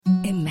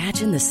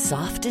Imagine the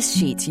softest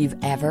sheets you've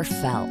ever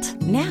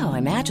felt. Now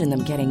imagine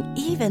them getting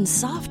even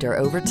softer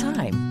over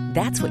time.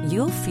 That's what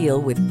you'll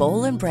feel with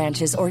Boll and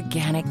Branch's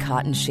organic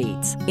cotton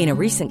sheets. In a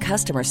recent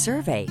customer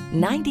survey,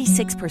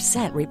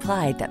 96%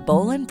 replied that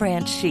Boll and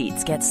Branch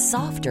sheets get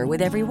softer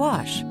with every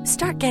wash.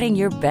 Start getting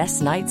your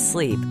best night's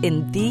sleep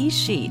in these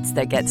sheets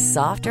that get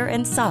softer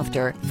and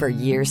softer for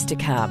years to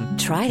come.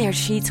 Try their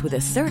sheets with a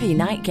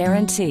 30-night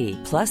guarantee.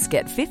 Plus,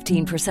 get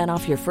 15%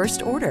 off your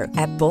first order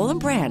at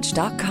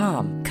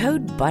bollandbranch.com.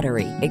 Code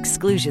BUTTERY.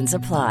 Exclusions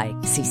apply.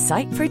 See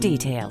site for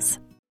details.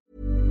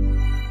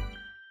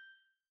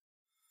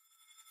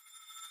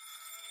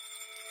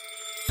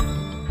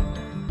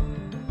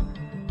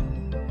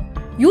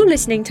 You're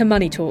listening to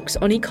Money Talks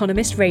on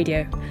Economist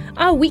Radio,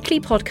 our weekly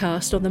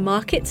podcast on the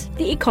markets,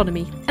 the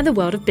economy, and the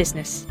world of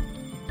business.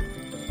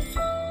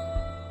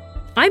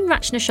 I'm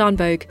Rachna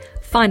Shanbhogue,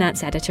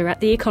 finance editor at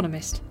The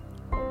Economist.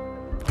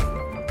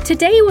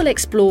 Today we'll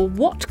explore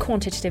what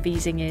quantitative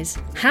easing is,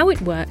 how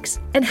it works,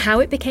 and how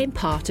it became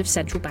part of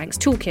central banks'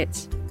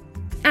 toolkits.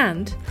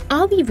 And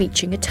are we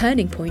reaching a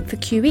turning point for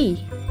QE?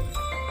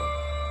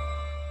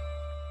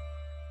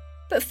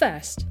 But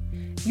first,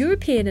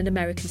 European and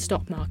American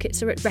stock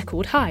markets are at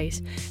record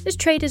highs as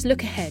traders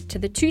look ahead to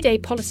the two-day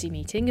policy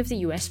meeting of the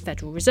US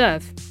Federal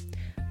Reserve.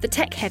 The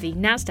tech-heavy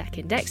Nasdaq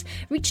index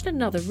reached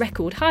another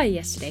record high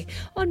yesterday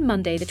on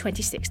Monday the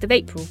 26th of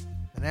April.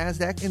 The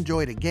Nasdaq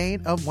enjoyed a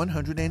gain of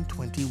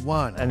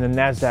 121. And the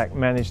Nasdaq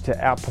managed to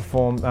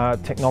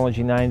outperform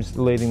technology names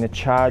leading the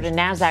charge. The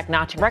Nasdaq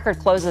notching record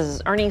closes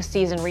as earnings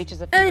season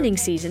reaches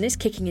Earnings season is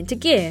kicking into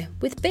gear,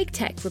 with big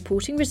tech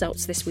reporting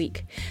results this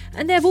week.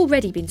 And there have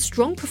already been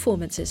strong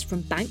performances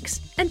from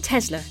banks and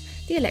Tesla,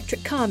 the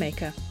electric car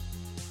maker.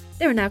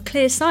 There are now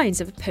clear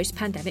signs of a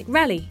post-pandemic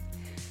rally.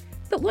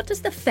 But what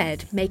does the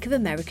Fed make of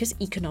America's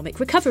economic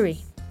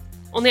recovery?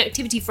 On the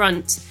activity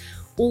front,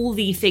 all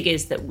the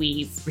figures that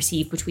we've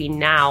received between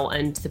now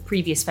and the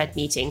previous Fed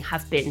meeting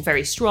have been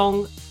very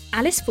strong.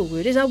 Alice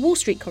Fullwood is our Wall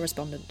Street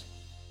correspondent.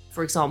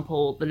 For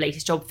example, the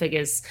latest job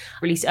figures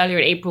released earlier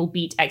in April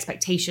beat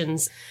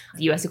expectations.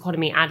 The US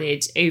economy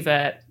added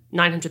over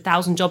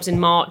 900,000 jobs in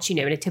March. In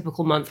a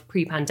typical month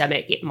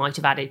pre-pandemic, it might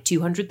have added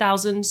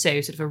 200,000,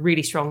 so sort of a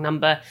really strong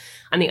number.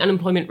 And the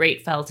unemployment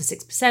rate fell to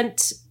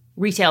 6%.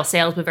 Retail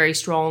sales were very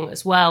strong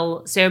as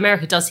well. So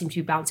America does seem to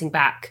be bouncing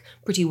back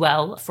pretty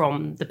well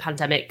from the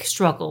pandemic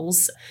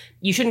struggles.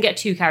 You shouldn't get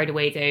too carried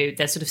away, though.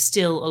 There's sort of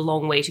still a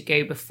long way to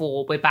go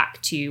before we're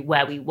back to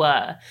where we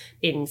were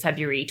in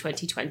February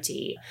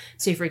 2020.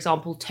 So, for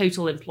example,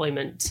 total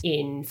employment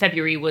in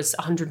February was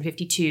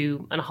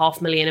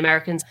 152.5 million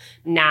Americans.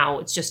 Now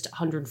it's just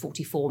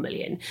 144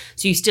 million.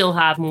 So you still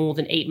have more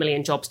than 8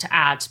 million jobs to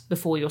add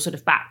before you're sort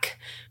of back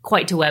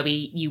quite to where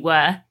you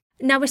were.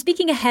 Now, we're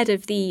speaking ahead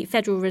of the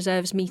Federal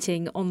Reserve's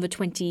meeting on the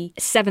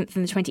 27th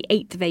and the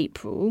 28th of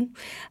April.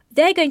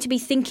 They're going to be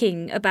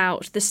thinking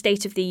about the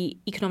state of the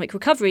economic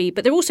recovery,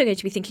 but they're also going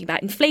to be thinking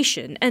about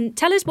inflation. And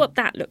tell us what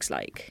that looks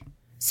like.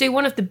 So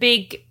one of the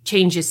big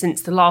changes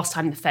since the last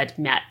time the Fed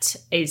met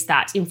is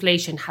that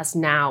inflation has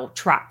now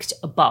tracked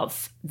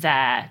above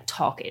their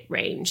target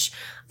range.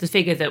 The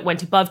figure that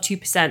went above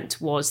 2%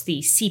 was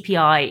the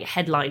CPI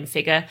headline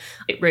figure.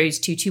 It rose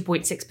to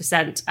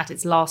 2.6% at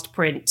its last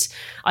print,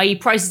 i.e.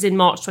 prices in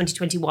March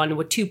 2021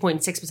 were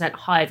 2.6%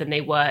 higher than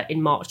they were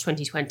in March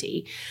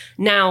 2020.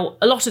 Now,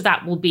 a lot of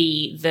that will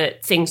be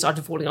that things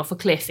started falling off a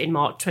cliff in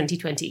March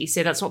 2020,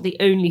 so that's not the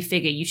only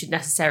figure you should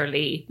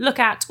necessarily look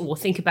at or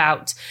think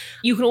about.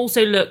 You can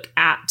also look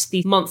at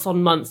the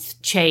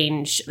month-on-month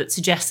change that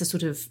suggests a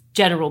sort of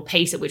general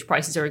pace at which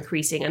prices are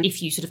increasing. And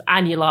if you sort of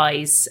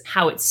annualize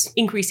how it's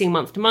increasing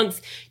month to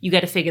month, you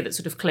get a figure that's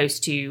sort of close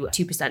to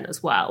 2%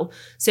 as well.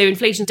 So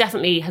inflation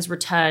definitely has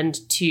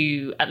returned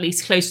to at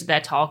least close to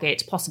their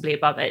target, possibly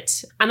above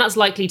it. And that's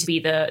likely to be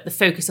the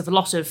focus of a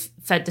lot of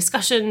Fed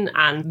discussion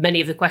and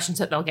many of the questions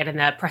that they'll get in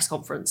their press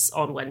conference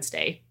on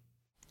Wednesday.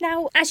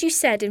 Now, as you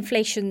said,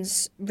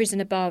 inflation's risen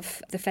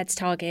above the Fed's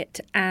target.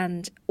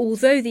 And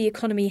although the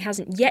economy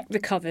hasn't yet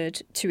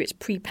recovered to its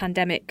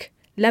pre-pandemic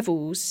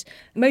levels,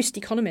 most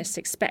economists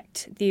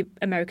expect the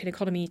American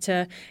economy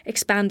to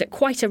expand at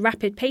quite a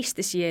rapid pace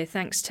this year,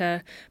 thanks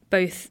to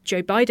both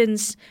Joe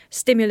Biden's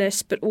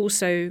stimulus, but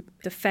also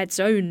the Fed's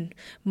own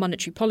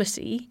monetary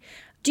policy.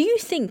 Do you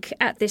think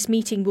at this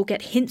meeting we'll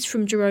get hints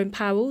from Jerome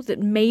Powell that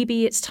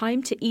maybe it's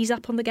time to ease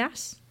up on the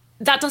gas?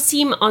 That does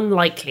seem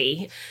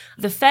unlikely.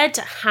 The Fed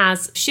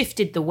has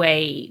shifted the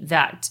way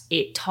that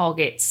it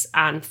targets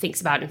and thinks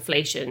about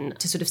inflation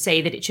to sort of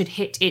say that it should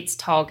hit its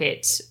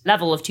target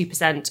level of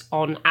 2%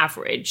 on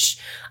average,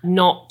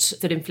 not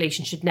that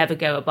inflation should never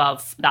go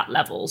above that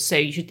level. So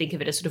you should think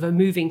of it as sort of a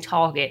moving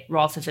target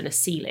rather than a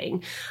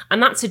ceiling.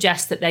 And that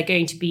suggests that they're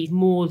going to be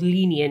more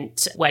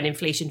lenient when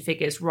inflation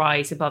figures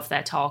rise above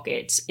their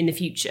target in the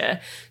future.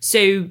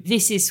 So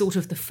this is sort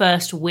of the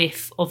first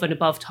whiff of an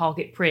above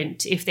target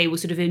print if they were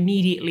sort of immediately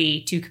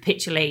immediately to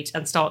capitulate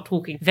and start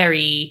talking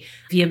very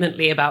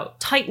vehemently about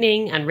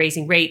tightening and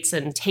raising rates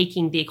and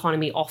taking the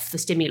economy off the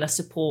stimulus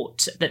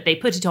support that they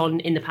put it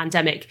on in the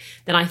pandemic,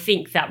 then I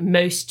think that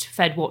most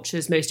Fed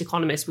watchers, most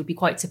economists would be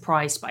quite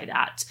surprised by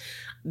that.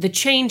 The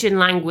change in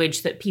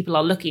language that people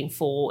are looking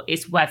for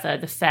is whether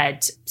the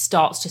Fed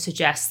starts to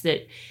suggest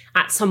that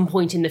at some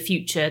point in the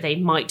future, they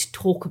might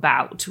talk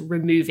about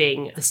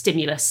removing the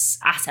stimulus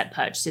asset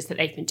purchases that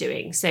they've been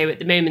doing. So at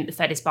the moment, the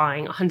Fed is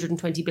buying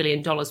 $120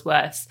 billion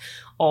worth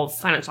of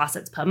financial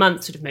assets per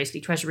month, sort of mostly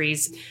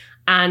treasuries.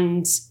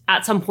 And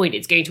at some point,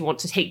 it's going to want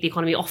to take the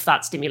economy off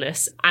that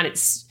stimulus. And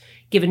it's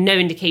given no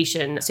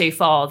indication so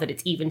far that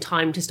it's even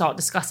time to start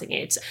discussing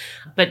it.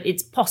 But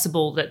it's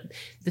possible that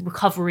the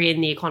recovery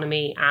in the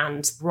economy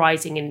and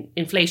rising in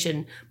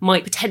inflation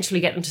might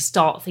potentially get them to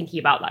start thinking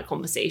about that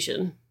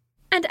conversation.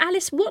 And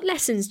Alice, what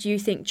lessons do you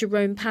think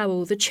Jerome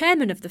Powell, the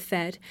chairman of the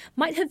Fed,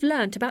 might have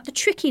learnt about the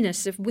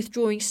trickiness of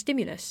withdrawing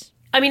stimulus?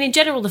 I mean, in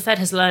general, the Fed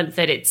has learned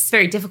that it's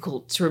very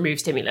difficult to remove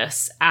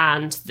stimulus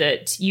and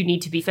that you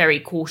need to be very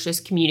cautious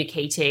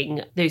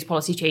communicating those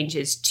policy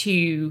changes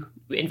to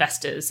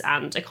investors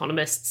and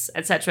economists,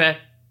 etc.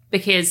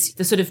 Because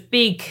the sort of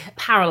big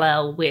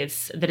parallel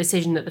with the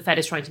decision that the Fed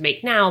is trying to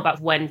make now about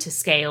when to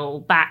scale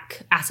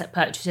back asset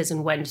purchases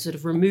and when to sort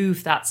of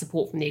remove that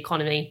support from the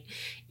economy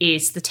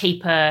is the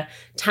taper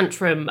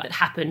tantrum that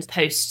happened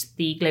post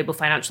the global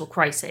financial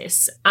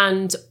crisis.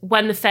 And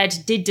when the Fed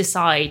did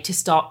decide to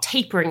start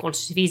tapering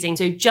quantitative easing,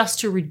 so just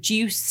to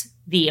reduce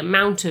the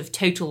amount of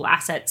total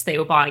assets they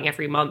were buying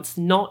every month,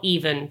 not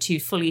even to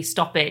fully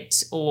stop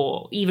it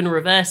or even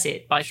reverse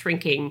it by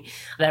shrinking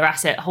their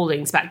asset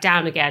holdings back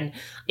down again,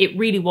 it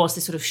really was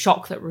this sort of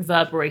shock that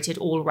reverberated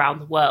all around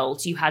the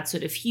world. You had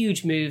sort of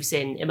huge moves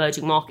in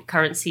emerging market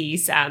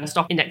currencies and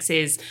stock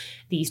indexes.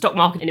 The stock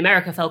market in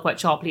America fell quite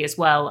sharply as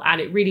well.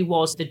 And it really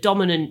was the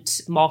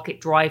dominant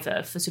market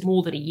driver for sort of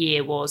more than a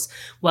year was,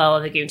 well,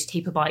 are they going to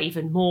taper by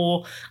even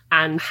more?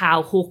 And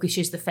how hawkish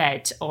is the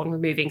Fed on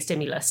removing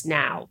stimulus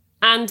now?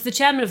 And the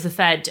chairman of the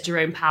Fed,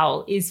 Jerome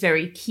Powell, is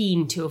very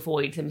keen to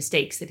avoid the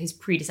mistakes that his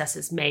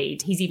predecessors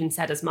made. He's even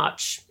said as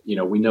much. We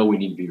know we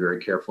need to be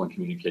very careful in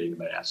communicating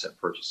about asset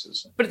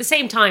purchases. But at the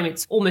same time,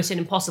 it's almost an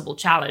impossible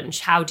challenge.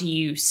 How do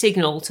you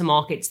signal to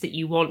markets that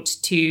you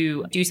want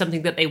to do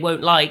something that they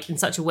won't like in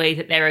such a way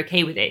that they're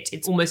okay with it?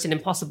 It's almost an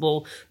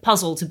impossible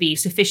puzzle to be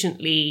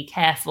sufficiently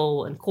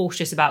careful and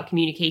cautious about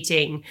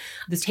communicating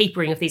the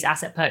tapering of these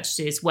asset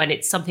purchases when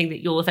it's something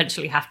that you'll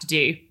eventually have to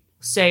do.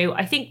 So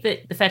I think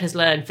that the Fed has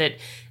learned that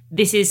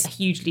this is a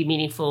hugely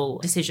meaningful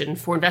decision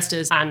for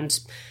investors and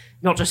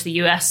not just the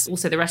US,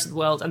 also the rest of the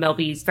world. And they'll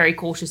be very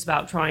cautious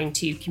about trying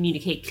to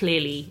communicate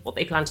clearly what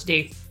they plan to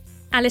do.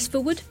 Alice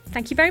Fulwood,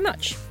 thank you very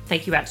much.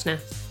 Thank you, Rachna.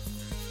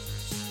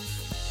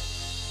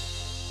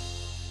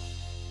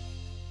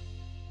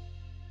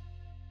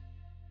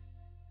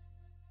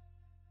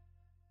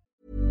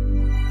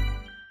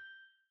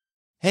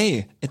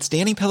 Hey, it's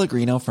Danny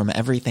Pellegrino from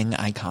Everything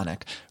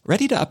Iconic.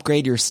 Ready to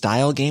upgrade your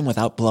style game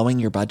without blowing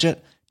your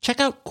budget?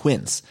 Check out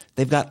Quince.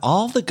 They've got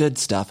all the good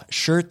stuff,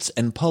 shirts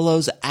and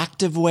polos,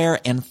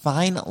 activewear, and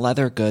fine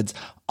leather goods,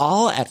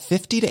 all at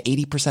 50 to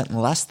 80%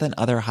 less than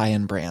other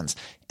high-end brands.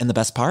 And the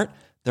best part?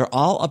 They're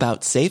all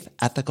about safe,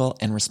 ethical,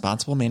 and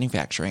responsible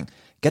manufacturing.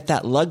 Get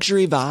that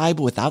luxury vibe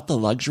without the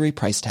luxury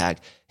price tag.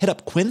 Hit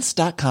up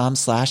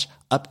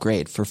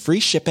quince.com/upgrade for free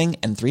shipping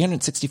and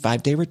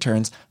 365-day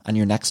returns on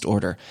your next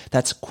order.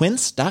 That's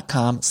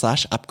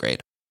quince.com/upgrade.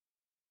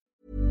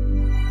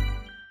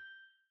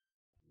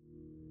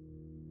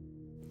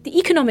 The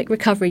economic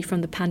recovery from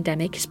the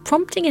pandemic is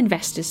prompting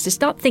investors to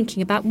start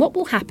thinking about what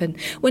will happen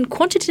when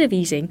quantitative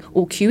easing,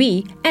 or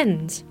QE,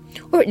 ends,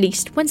 or at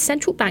least when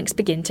central banks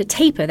begin to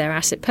taper their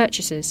asset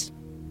purchases.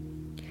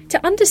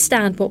 To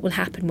understand what will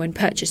happen when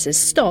purchases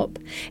stop,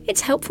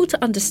 it's helpful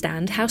to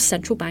understand how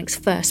central banks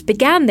first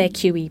began their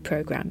QE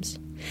programs.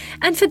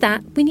 And for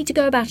that, we need to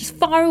go about as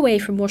far away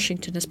from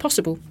Washington as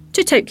possible,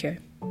 to Tokyo.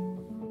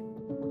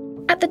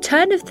 At the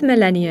turn of the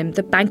millennium,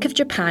 the Bank of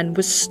Japan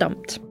was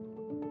stumped.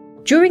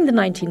 During the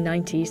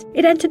 1990s,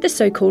 it entered the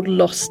so-called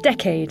lost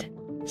decade.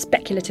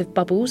 Speculative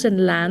bubbles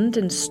and land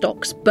and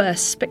stocks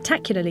burst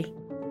spectacularly.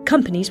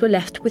 Companies were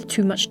left with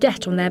too much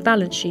debt on their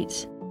balance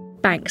sheets.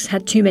 Banks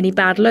had too many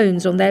bad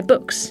loans on their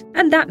books,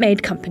 and that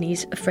made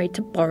companies afraid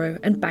to borrow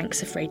and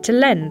banks afraid to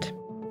lend.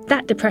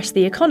 That depressed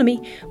the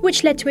economy,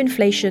 which led to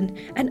inflation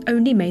and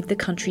only made the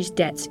country's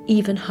debts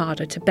even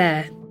harder to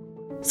bear.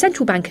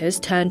 Central bankers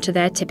turned to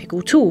their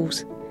typical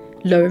tools,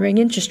 lowering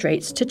interest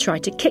rates to try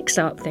to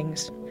kickstart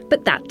things.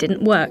 But that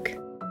didn't work.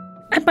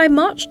 And by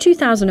March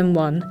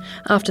 2001,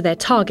 after their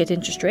target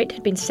interest rate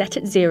had been set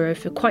at zero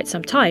for quite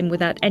some time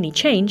without any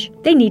change,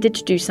 they needed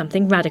to do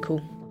something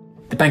radical.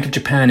 The Bank of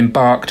Japan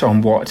embarked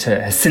on what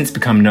has since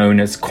become known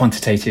as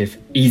quantitative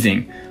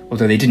easing,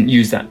 although they didn't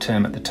use that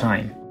term at the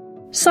time.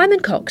 Simon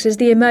Cox is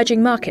the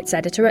emerging markets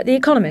editor at The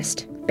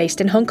Economist,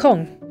 based in Hong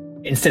Kong.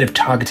 Instead of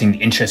targeting the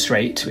interest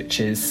rate, which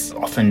is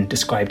often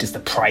described as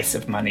the price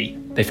of money,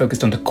 they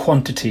focused on the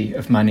quantity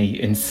of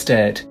money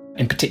instead.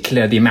 in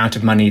particular the amount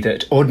of money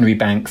that ordinary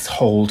banks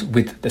hold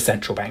with the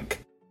central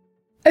bank.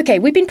 OK,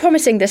 we've been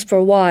promising this for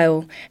a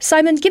while.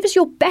 Simon, give us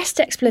your best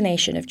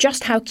explanation of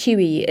just how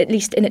QE, at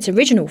least in its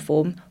original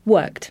form,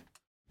 worked.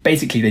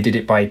 Basically, they did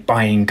it by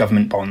buying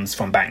government bonds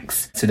from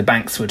banks. So the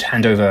banks would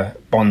hand over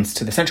bonds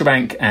to the central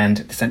bank, and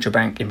the central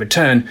bank, in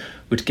return,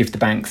 would give the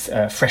banks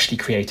freshly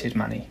created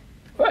money.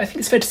 Well, I think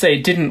it's fair to say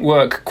it didn't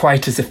work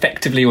quite as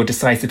effectively or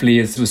decisively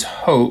as was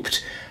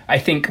hoped. I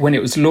think when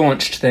it was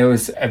launched, there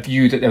was a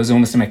view that there was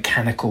almost a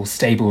mechanical,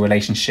 stable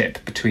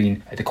relationship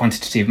between the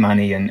quantitative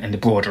money and the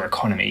broader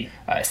economy.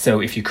 So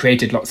if you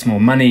created lots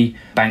more money,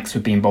 banks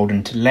would be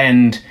emboldened to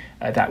lend.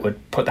 That would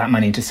put that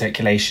money into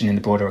circulation in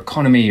the broader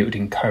economy. It would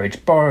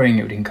encourage borrowing.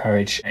 It would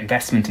encourage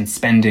investment and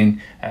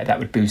spending. That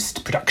would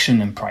boost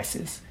production and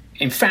prices.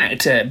 In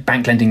fact,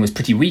 bank lending was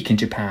pretty weak in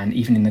Japan,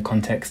 even in the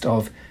context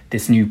of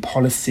this new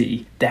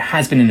policy. There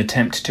has been an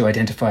attempt to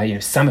identify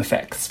some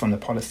effects from the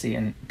policy,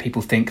 and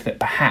people think that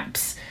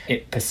perhaps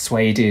it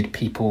persuaded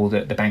people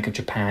that the Bank of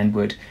Japan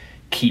would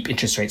keep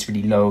interest rates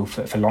really low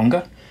for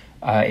longer.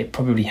 It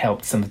probably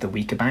helped some of the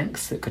weaker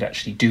banks that could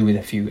actually do with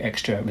a few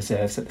extra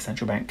reserves at the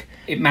central bank.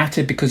 It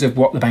mattered because of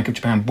what the Bank of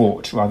Japan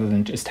bought rather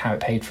than just how it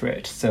paid for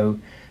it. So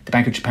the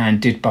Bank of Japan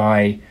did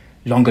buy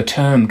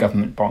longer-term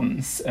government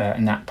bonds,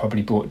 and that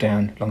probably brought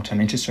down long-term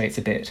interest rates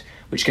a bit,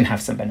 which can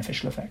have some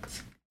beneficial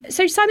effects.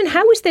 So, Simon,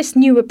 how was this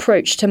new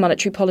approach to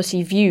monetary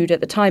policy viewed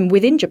at the time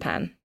within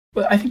Japan?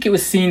 Well, I think it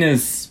was seen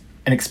as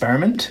an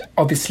experiment.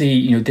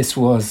 Obviously, this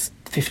was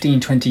 15,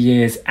 20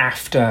 years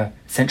after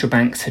central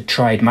banks had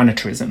tried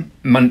monetarism.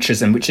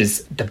 Monetarism, which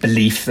is the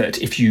belief that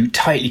if you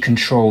tightly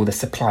control the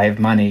supply of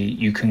money,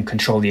 you can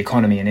control the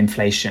economy and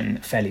inflation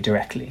fairly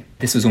directly.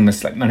 This was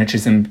almost like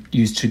monetarism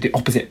used to the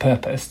opposite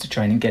purpose, to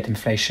try and get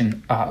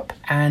inflation up.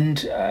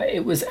 And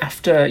it was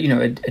after,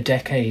 a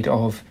decade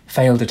of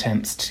failed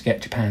attempts to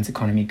get Japan's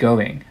economy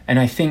going. And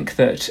I think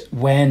that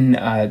when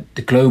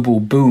the global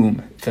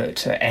boom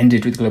that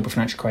ended with the global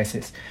financial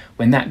crisis,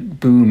 when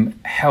that boom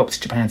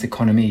helped Japan's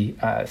economy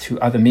through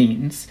other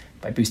means,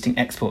 by boosting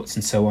exports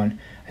and so on,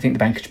 I think the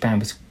Bank of Japan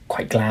was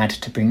quite glad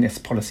to bring this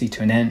policy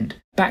to an end.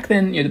 Back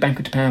then, the Bank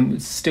of Japan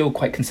was still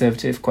quite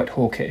conservative, quite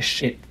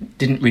hawkish. It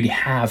didn't really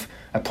have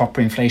a proper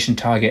inflation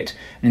target,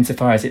 and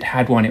insofar as it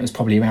had one, it was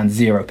probably around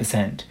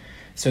 0%.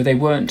 So they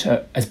weren't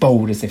as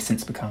bold as they've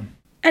since become.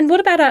 And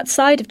what about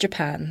outside of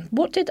Japan?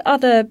 What did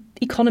other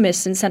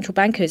economists and central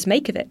bankers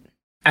make of it?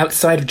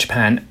 Outside of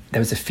Japan,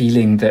 there was a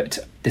feeling that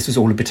this was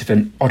all a bit of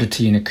an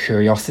oddity and a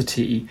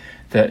curiosity,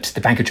 that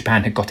the Bank of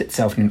Japan had got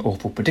itself in an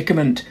awful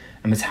predicament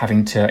and was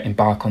having to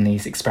embark on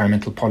these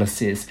experimental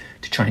policies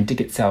to try and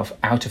dig itself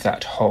out of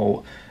that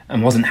hole,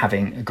 and wasn't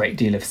having a great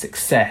deal of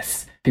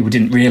success. People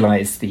didn't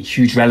realise the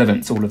huge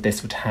relevance all of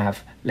this would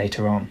have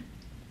later on.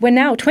 We're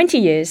now 20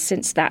 years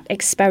since that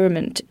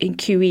experiment in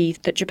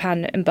QE that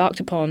Japan embarked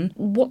upon.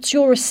 What's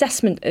your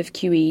assessment of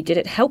QE? Did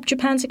it help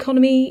Japan's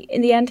economy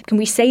in the end? Can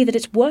we say that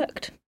it's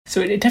worked? So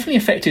it definitely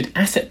affected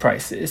asset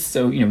prices.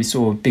 So, we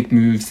saw big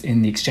moves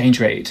in the exchange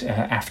rate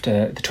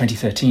after the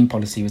 2013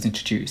 policy was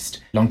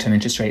introduced. Long-term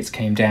interest rates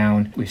came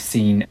down. We've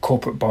seen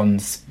corporate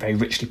bonds very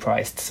richly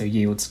priced, so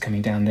yields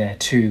coming down there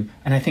too.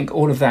 And I think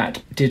all of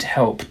that did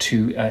help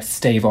to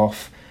stave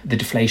off the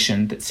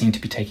deflation that seemed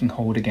to be taking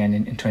hold again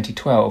in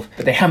 2012.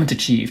 But they haven't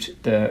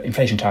achieved the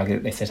inflation target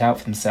that they set out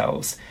for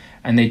themselves.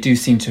 And they do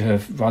seem to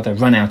have rather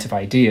run out of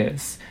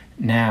ideas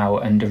now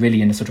and are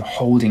really in a sort of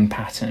holding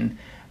pattern.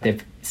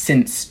 They've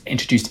since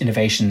introduced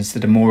innovations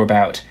that are more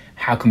about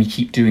how can we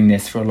keep doing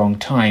this for a long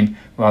time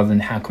rather than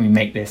how can we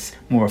make this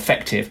more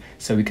effective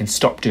so we can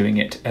stop doing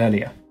it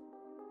earlier.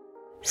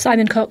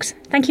 Simon Cox,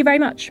 thank you very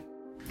much.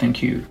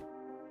 Thank you.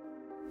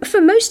 For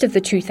most of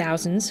the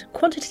 2000s,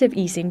 quantitative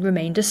easing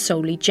remained a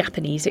solely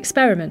Japanese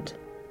experiment.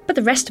 But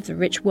the rest of the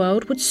rich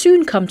world would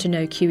soon come to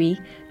know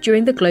QE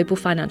during the global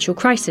financial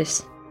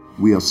crisis.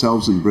 We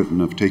ourselves in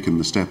Britain have taken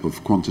the step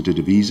of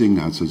quantitative easing,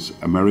 as has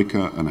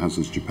America and as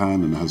has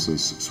Japan and as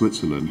has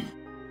Switzerland.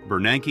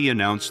 Bernanke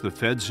announced the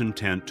Fed's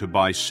intent to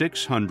buy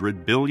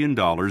 $600 billion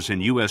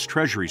in U.S.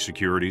 Treasury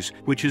securities,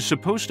 which is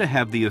supposed to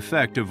have the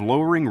effect of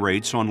lowering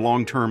rates on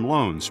long-term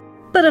loans.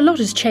 But a lot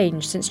has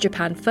changed since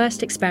Japan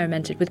first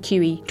experimented with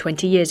QE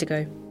 20 years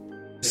ago.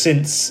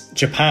 Since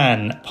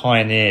Japan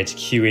pioneered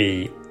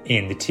QE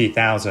in the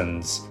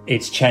 2000s,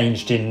 it's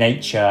changed in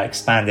nature,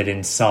 expanded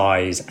in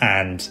size,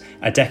 and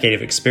a decade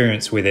of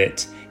experience with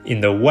it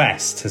in the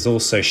West has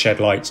also shed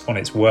light on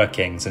its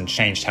workings and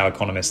changed how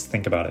economists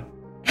think about it.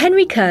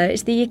 Henry Kerr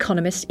is the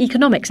Economist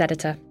economics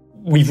editor.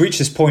 We've reached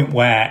this point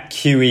where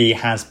QE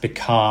has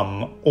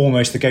become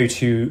almost the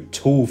go-to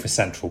tool for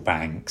central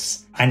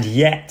banks, and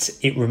yet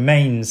it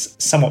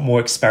remains somewhat more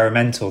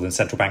experimental than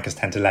central bankers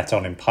tend to let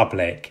on in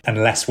public,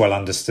 and less well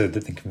understood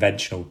than the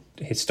conventional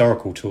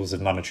historical tools of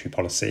monetary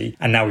policy.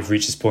 And now we've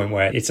reached this point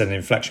where it's an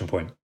inflection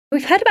point.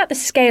 We've heard about the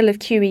scale of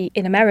QE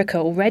in America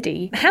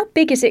already. How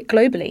big is it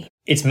globally?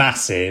 It's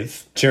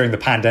massive. During the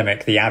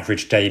pandemic, the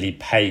average daily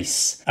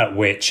pace at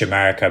which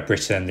America,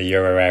 Britain, the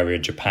Euro area,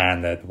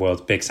 Japan, the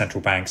world's big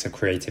central banks have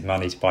created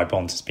money to buy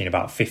bonds has been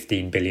about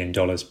 $15 billion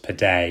per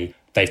day.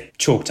 They've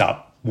chalked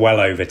up well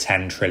over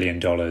 $10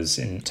 trillion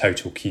in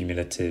total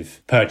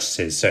cumulative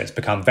purchases. So it's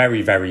become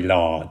very, very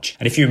large.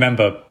 And if you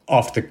remember,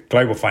 after the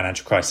global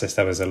financial crisis,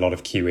 there was a lot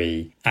of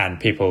QE and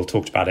people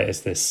talked about it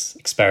as this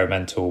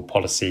experimental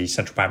policy,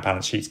 central bank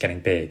balance sheets getting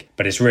big.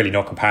 But it's really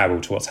not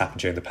comparable to what's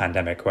happened during the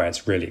pandemic, where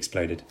it's really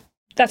exploded.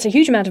 That's a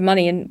huge amount of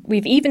money, and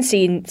we've even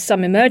seen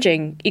some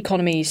emerging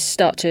economies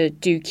start to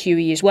do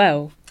QE as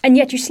well. And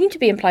yet you seem to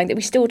be implying that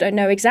we still don't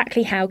know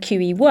exactly how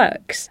QE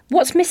works.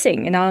 What's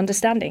missing in our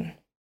understanding?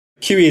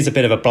 QE is a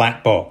bit of a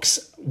black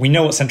box. We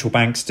know what central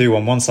banks do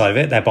on one side of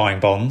it, they're buying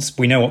bonds.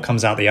 We know what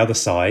comes out the other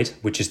side,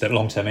 which is that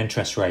long-term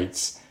interest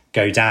rates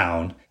go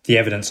down. The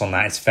evidence on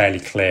that is fairly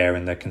clear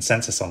and the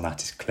consensus on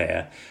that is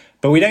clear.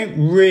 But we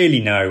don't really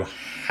know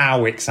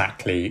how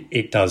exactly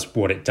it does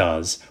what it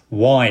does,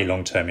 why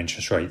long-term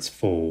interest rates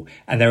fall.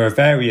 And there are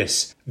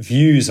various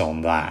views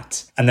on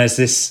that. And there's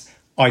this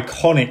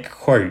iconic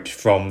quote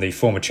from the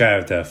former chair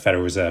of the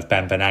Federal Reserve,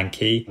 Ben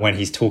Bernanke, when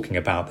he's talking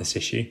about this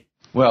issue.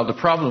 Well, the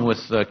problem with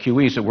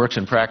QE is it works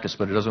in practice,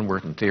 but it doesn't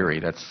work in theory.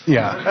 That's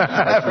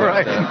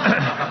right.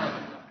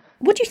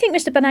 What do you think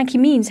Mr. Bernanke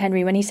means,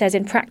 Henry, when he says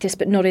in practice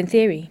but not in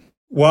theory?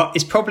 Well,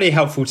 it's probably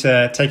helpful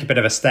to take a bit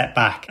of a step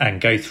back and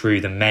go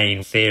through the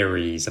main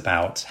theories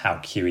about how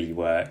QE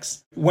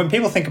works. When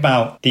people think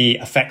about the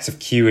effects of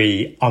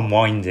QE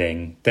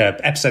unwinding, the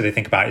episode they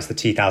think about is the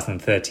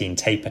 2013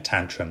 taper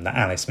tantrum that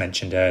Alice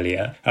mentioned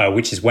earlier,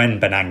 which is when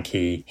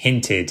Bernanke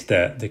hinted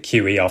that the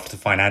QE after the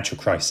financial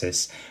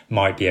crisis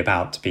might be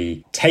about to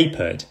be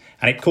tapered.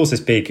 And it caused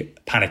this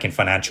big panic in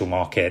financial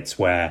markets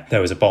where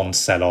there was a bond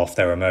sell-off,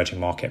 there were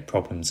emerging market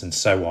problems and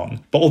so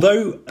on. But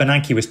although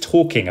Bernanke was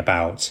talking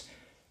about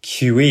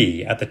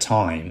QE at the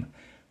time,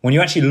 when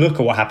you actually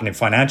look at what happened in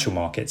financial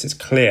markets, it's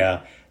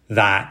clear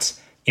that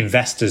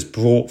investors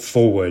brought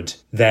forward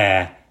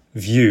their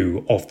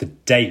view of the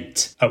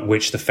date at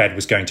which the Fed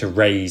was going to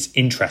raise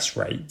interest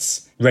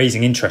rates,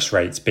 raising interest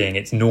rates being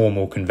its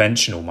normal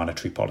conventional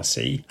monetary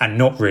policy and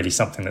not really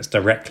something that's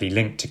directly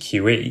linked to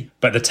QE.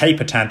 But the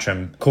taper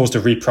tantrum caused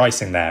a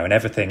repricing there, and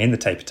everything in the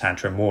taper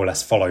tantrum more or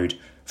less followed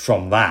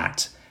from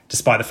that,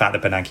 despite the fact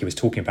that Bernanke was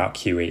talking about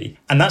QE.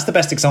 And that's the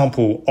best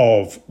example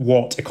of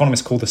what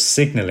economists call the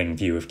signalling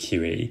view of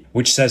QE,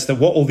 which says that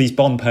what all these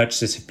bond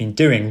purchases have been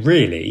doing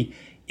really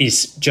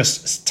is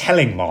just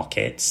telling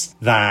markets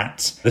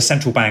that the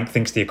central bank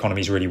thinks the economy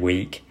is really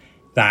weak,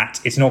 that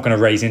it's not going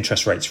to raise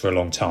interest rates for a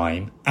long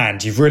time,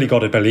 and you've really got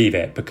to believe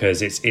it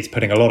because it's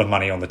putting a lot of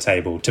money on the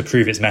table to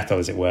prove its mettle,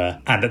 as it were,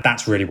 and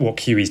that's really what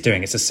QE is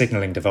doing. It's a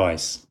signalling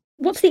device.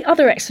 What's the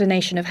other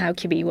explanation of how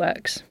QE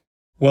works?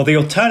 Well, the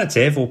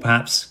alternative, or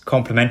perhaps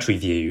complementary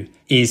view,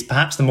 is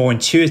perhaps the more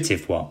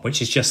intuitive one,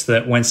 which is just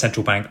that when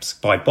central banks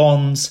buy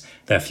bonds,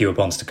 there are fewer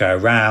bonds to go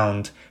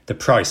around, the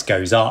price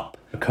goes up.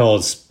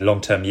 Because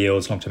long-term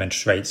yields, long-term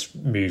interest rates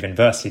move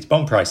inversely to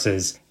bond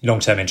prices,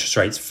 long-term interest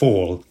rates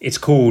fall. It's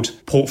called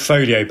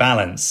portfolio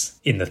balance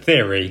in the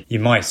theory. You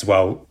might as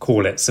well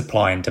call it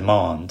supply and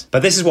demand.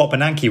 But this is what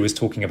Bernanke was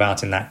talking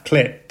about in that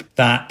clip,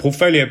 that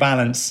portfolio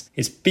balance,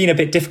 it's been a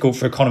bit difficult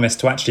for economists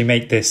to actually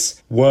make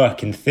this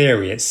work in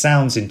theory. It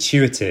sounds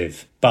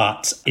intuitive,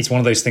 but it's one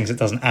of those things that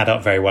doesn't add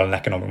up very well in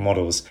economic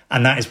models.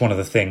 And that is one of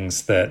the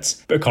things that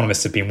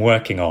economists have been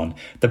working on.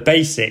 The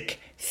basic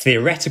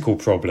theoretical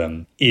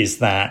problem is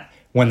that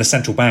when the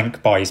central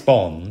bank buys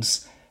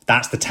bonds,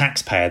 that's the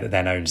taxpayer that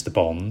then owns the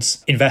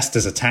bonds.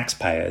 Investors are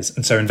taxpayers,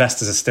 and so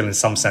investors are still in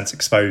some sense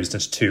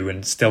exposed to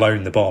and still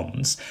own the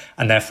bonds,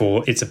 and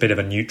therefore it's a bit of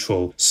a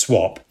neutral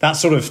swap. That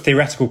sort of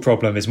theoretical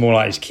problem is more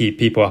likely to keep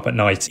people up at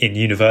night in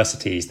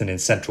universities than in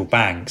central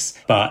banks,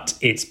 but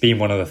it's been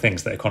one of the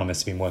things that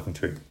economists have been working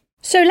through.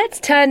 So let's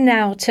turn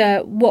now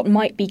to what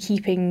might be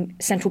keeping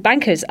central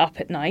bankers up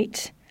at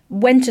night.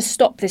 When to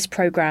stop this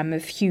programme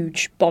of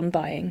huge bond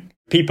buying?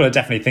 People are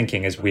definitely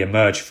thinking as we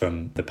emerge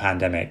from the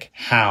pandemic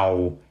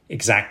how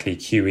exactly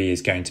QE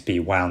is going to be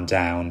wound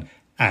down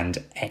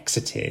and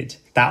exited.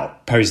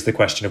 That poses the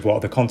question of what are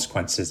the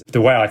consequences.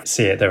 The way I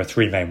see it, there are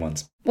three main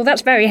ones. Well,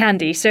 that's very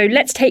handy. So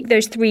let's take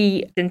those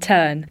three in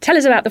turn. Tell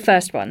us about the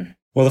first one.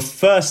 Well, the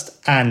first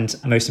and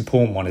most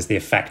important one is the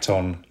effect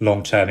on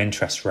long-term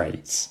interest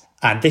rates.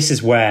 And this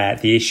is where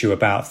the issue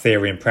about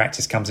theory and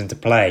practice comes into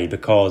play,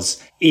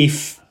 because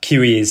if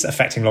QE is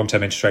affecting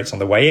long-term interest rates on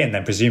the way in,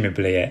 then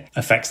presumably it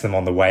affects them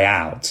on the way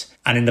out.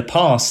 And in the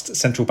past,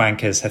 central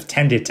bankers have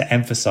tended to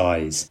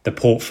emphasize the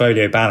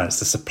portfolio balance,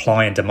 the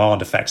supply and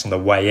demand effects on the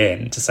way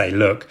in, to say,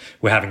 look,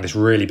 we're having this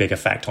really big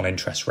effect on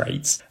interest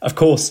rates. Of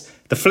course,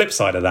 the flip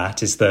side of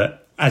that is that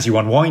as you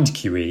unwind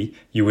QE,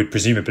 you would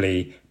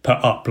presumably put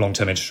up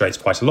long-term interest rates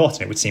quite a lot,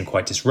 and it would seem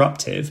quite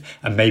disruptive,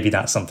 and maybe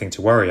that's something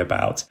to worry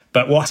about.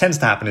 But what tends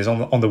to happen is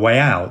on the way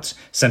out,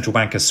 central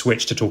bankers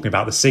switch to talking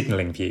about the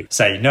signalling view.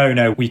 Say,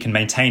 no, we can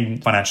maintain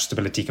financial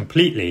stability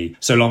completely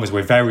so long as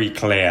we're very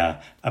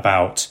clear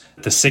about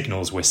the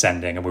signals we're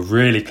sending and we're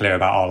really clear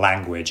about our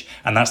language.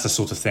 And that's the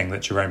sort of thing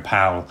that Jerome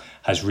Powell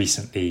has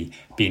recently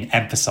been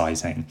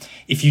emphasizing.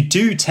 If you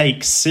do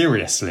take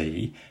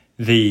seriously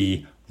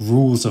the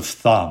rules of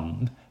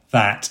thumb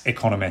that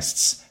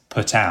economists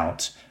put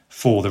out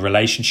for the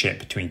relationship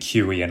between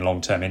QE and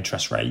long-term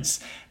interest rates,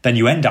 then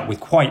you end up with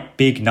quite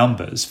big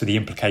numbers for the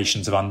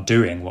implications of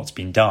undoing what's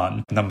been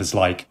done. Numbers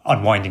like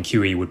unwinding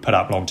QE would put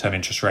up long-term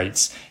interest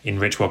rates in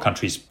rich world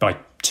countries by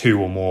 2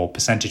 or more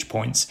percentage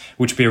points,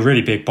 which would be a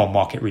really big bond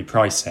market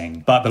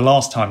repricing. But the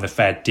last time the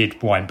Fed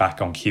did wind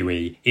back on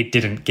QE, it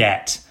didn't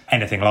get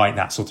anything like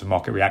that sort of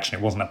market reaction.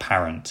 It wasn't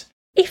apparent.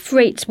 If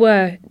rates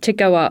were to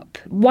go up,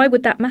 why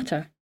would that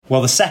matter?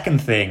 Well, the second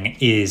thing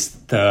is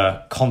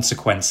the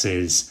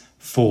consequences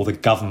for the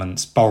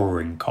government's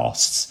borrowing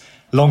costs.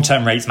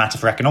 Long-term rates matter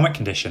for economic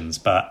conditions,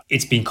 but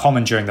it's been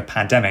common during the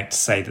pandemic to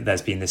say that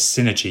there's been this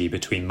synergy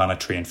between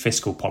monetary and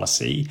fiscal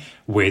policy,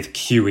 with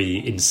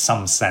QE in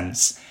some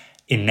sense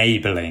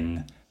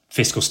enabling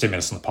fiscal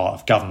stimulus on the part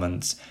of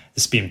governments.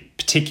 This has been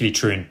particularly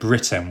true in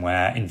Britain,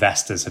 where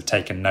investors have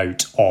taken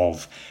note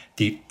of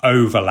the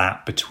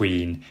overlap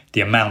between the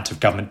amount of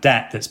government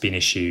debt that's been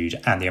issued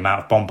and the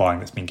amount of bond buying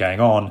that's been going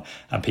on.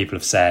 And people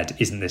have said,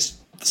 isn't this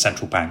the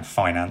central bank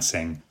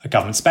financing a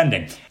government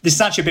spending? This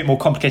is actually a bit more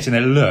complicated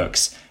than it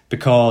looks,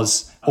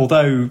 because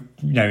although,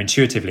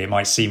 intuitively it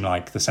might seem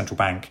like the central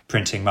bank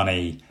printing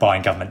money,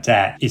 buying government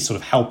debt is sort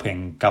of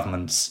helping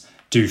governments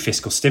do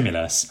fiscal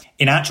stimulus.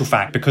 In actual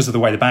fact, because of the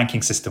way the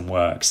banking system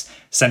works,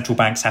 central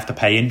banks have to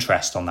pay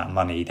interest on that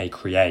money they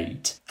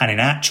create. And in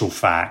actual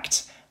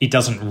fact, it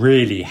doesn't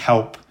really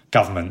help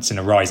governments in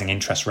a rising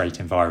interest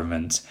rate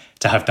environment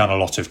to have done a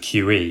lot of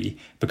QE,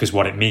 because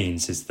what it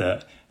means is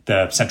that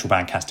the central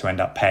bank has to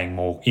end up paying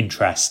more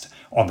interest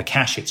on the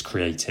cash it's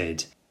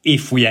created.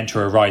 If we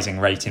enter a rising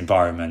rate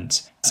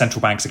environment,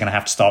 central banks are going to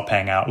have to start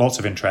paying out lots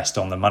of interest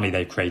on the money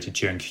they've created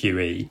during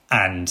QE,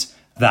 and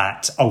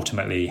that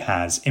ultimately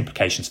has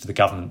implications for the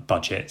government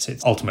budgets.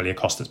 It's ultimately a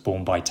cost that's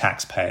borne by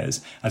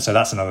taxpayers. And so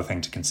that's another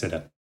thing to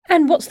consider.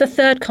 And what's the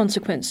third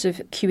consequence of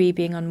QE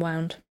being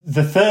unwound?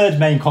 The third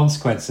main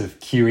consequence of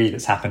QE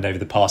that's happened over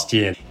the past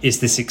year is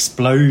this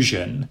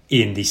explosion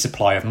in the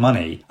supply of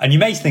money. And you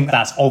may think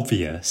that's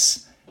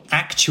obvious.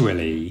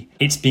 Actually,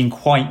 it's been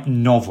quite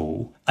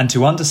novel. And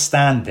to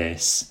understand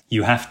this,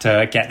 you have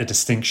to get the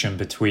distinction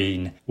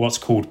between what's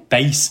called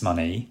base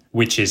money,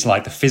 which is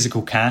like the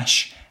physical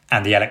cash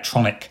and the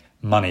electronic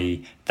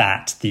money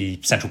that the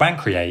central bank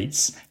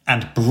creates,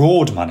 and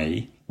broad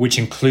money, which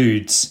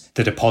includes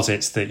the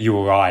deposits that you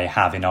or I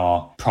have in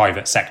our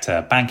private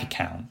sector bank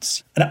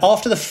accounts. And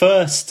after the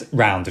first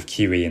round of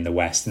QE in the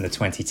West in the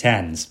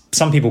 2010s,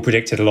 some people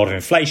predicted a lot of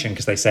inflation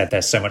because they said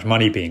there's so much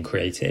money being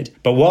created.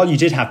 But while you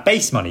did have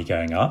base money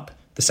going up,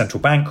 the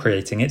central bank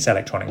creating its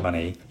electronic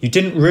money, you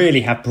didn't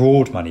really have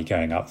broad money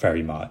going up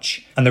very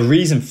much. And the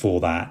reason for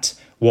that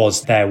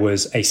was there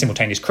was a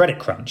simultaneous credit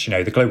crunch.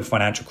 The global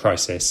financial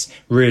crisis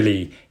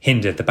really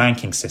hindered the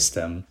banking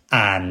system.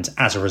 And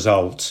as a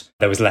result,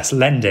 there was less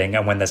lending.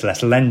 And when there's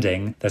less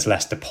lending, there's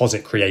less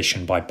deposit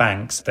creation by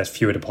banks. There's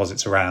fewer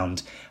deposits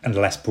around and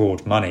less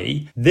broad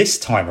money. This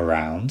time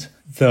around,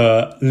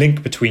 the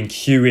link between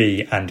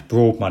QE and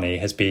broad money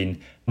has been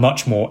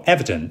much more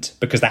evident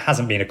because there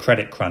hasn't been a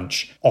credit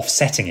crunch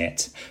offsetting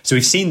it. So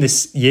we've seen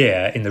this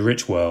year in the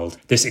rich world,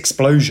 this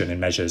explosion in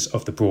measures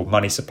of the broad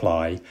money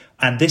supply.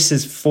 And this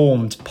has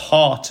formed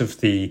part of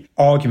the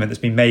argument that's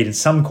been made in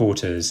some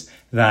quarters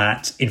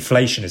that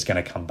inflation is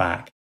going to come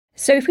back.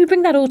 So if we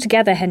bring that all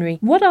together, Henry,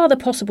 what are the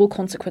possible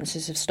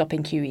consequences of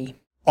stopping QE?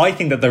 I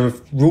think that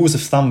the rules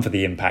of thumb for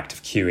the impact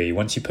of QE,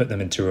 once you put them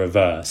into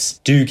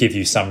reverse, do give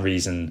you some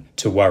reason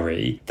to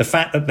worry. The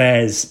fact that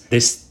there's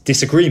this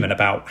disagreement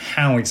about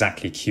how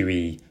exactly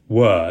QE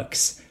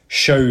works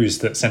shows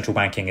that central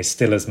banking is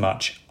still as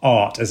much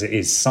art as it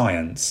is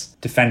science.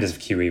 Defenders of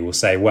QE will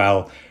say,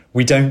 well,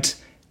 we don't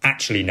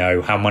actually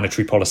know how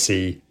monetary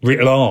policy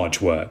writ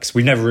large works.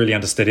 We've never really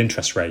understood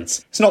interest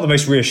rates. It's not the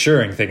most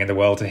reassuring thing in the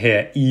world to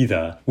hear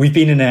either. We've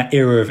been in an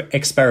era of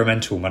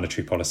experimental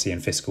monetary policy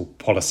and fiscal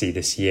policy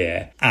this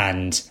year,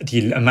 and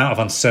the amount of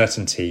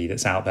uncertainty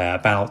that's out there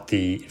about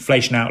the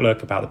inflation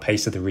outlook, about the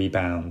pace of the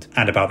rebound,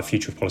 and about the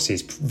future of policy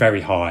is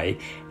very high.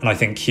 And I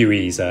think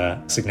QE is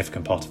a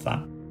significant part of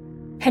that.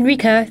 Henry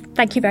Kerr,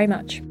 thank you very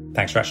much.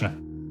 Thanks, Rachna.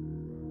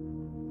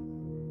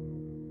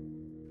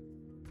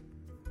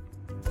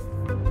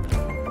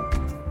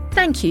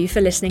 Thank you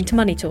for listening to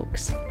Money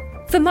Talks.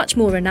 For much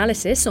more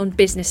analysis on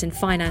business and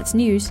finance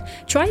news,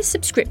 try a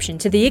subscription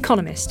to The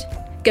Economist.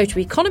 Go to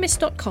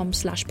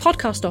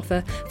economist.com/podcast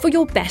offer for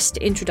your best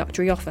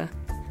introductory offer.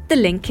 The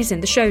link is in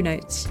the show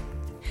notes.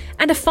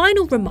 And a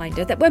final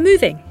reminder that we're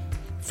moving.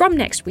 From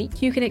next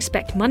week, you can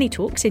expect Money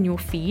Talks in your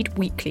feed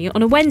weekly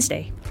on a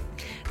Wednesday.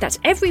 That's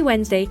every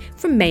Wednesday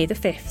from May the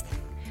 5th.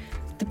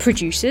 The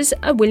producers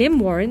are William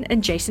Warren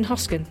and Jason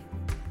Hoskin.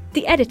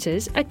 The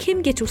editors are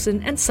Kim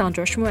Gittleson and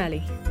Sandra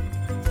Schmueli.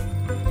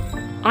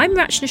 I'm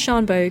Rachna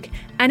Shanbhogue,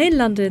 and in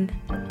London,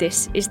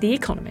 this is The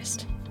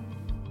Economist.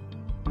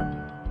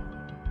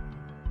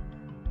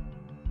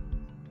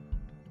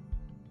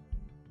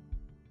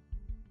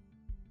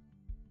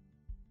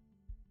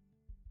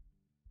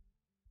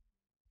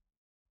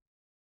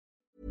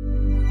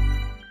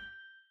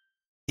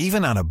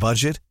 Even on a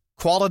budget,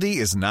 quality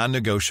is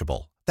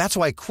non-negotiable. That's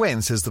why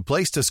Quince is the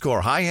place to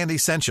score high-end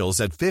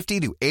essentials at 50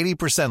 to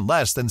 80%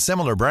 less than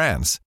similar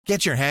brands.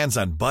 Get your hands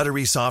on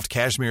buttery soft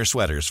cashmere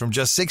sweaters from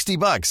just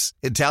 $60,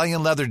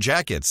 Italian leather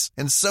jackets,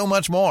 and so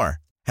much more.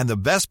 And the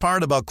best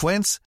part about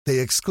Quince, they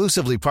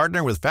exclusively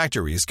partner with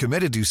factories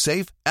committed to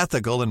safe,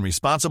 ethical, and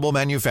responsible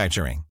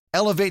manufacturing.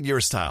 Elevate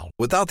your style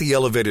without the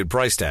elevated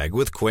price tag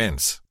with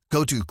Quince.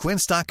 Go to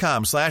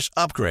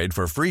quince.com/upgrade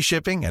for free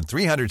shipping and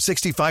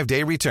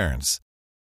 365-day returns.